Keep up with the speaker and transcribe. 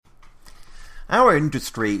Our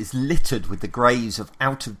industry is littered with the graves of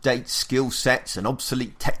out-of-date skill sets and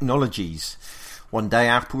obsolete technologies. One day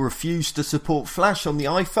Apple refused to support Flash on the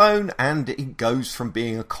iPhone, and it goes from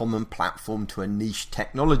being a common platform to a niche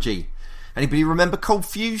technology. Anybody remember Cold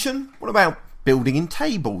Fusion? What about building in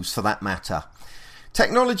tables, for that matter?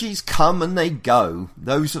 Technologies come and they go.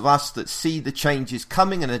 Those of us that see the changes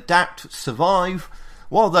coming and adapt survive,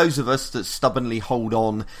 while those of us that stubbornly hold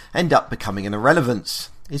on end up becoming an irrelevance.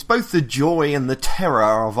 It's both the joy and the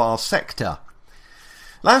terror of our sector.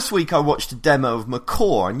 Last week I watched a demo of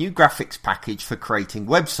Macore, a new graphics package for creating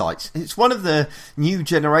websites. It's one of the new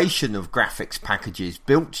generation of graphics packages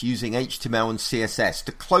built using HTML and CSS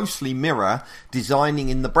to closely mirror designing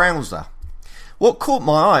in the browser. What caught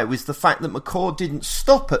my eye was the fact that Macore didn't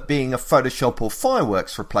stop at being a Photoshop or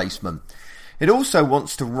Fireworks replacement. It also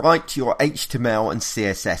wants to write your HTML and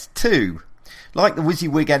CSS too. Like the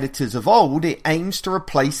WYSIWYG editors of old, it aims to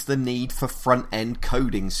replace the need for front-end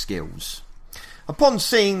coding skills. Upon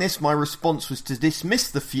seeing this, my response was to dismiss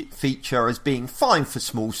the feature as being fine for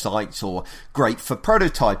small sites or great for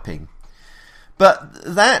prototyping. But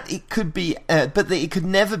that it could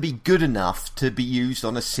never be good enough to be used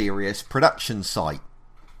on a serious production site.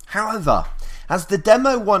 However, as the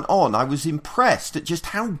demo went on, I was impressed at just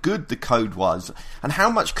how good the code was and how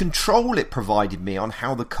much control it provided me on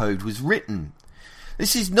how the code was written.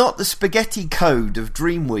 This is not the spaghetti code of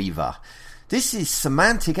Dreamweaver. This is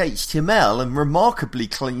semantic HTML and remarkably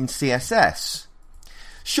clean CSS.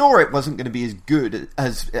 Sure, it wasn't going to be as good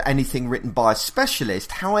as anything written by a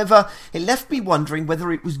specialist. However, it left me wondering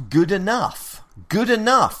whether it was good enough. Good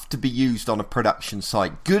enough to be used on a production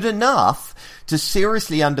site. Good enough to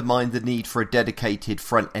seriously undermine the need for a dedicated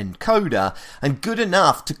front-end coder. And good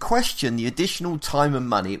enough to question the additional time and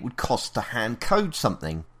money it would cost to hand code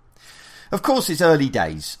something. Of course, it's early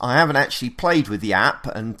days. I haven't actually played with the app,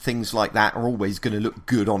 and things like that are always going to look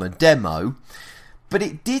good on a demo. But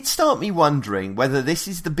it did start me wondering whether this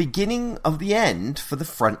is the beginning of the end for the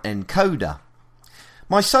front-end coder.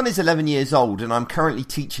 My son is 11 years old, and I'm currently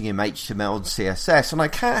teaching him HTML and CSS, and I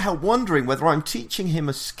can't help wondering whether I'm teaching him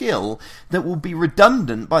a skill that will be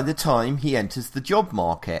redundant by the time he enters the job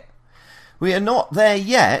market. We are not there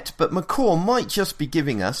yet, but Macore might just be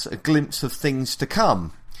giving us a glimpse of things to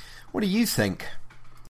come. What do you think?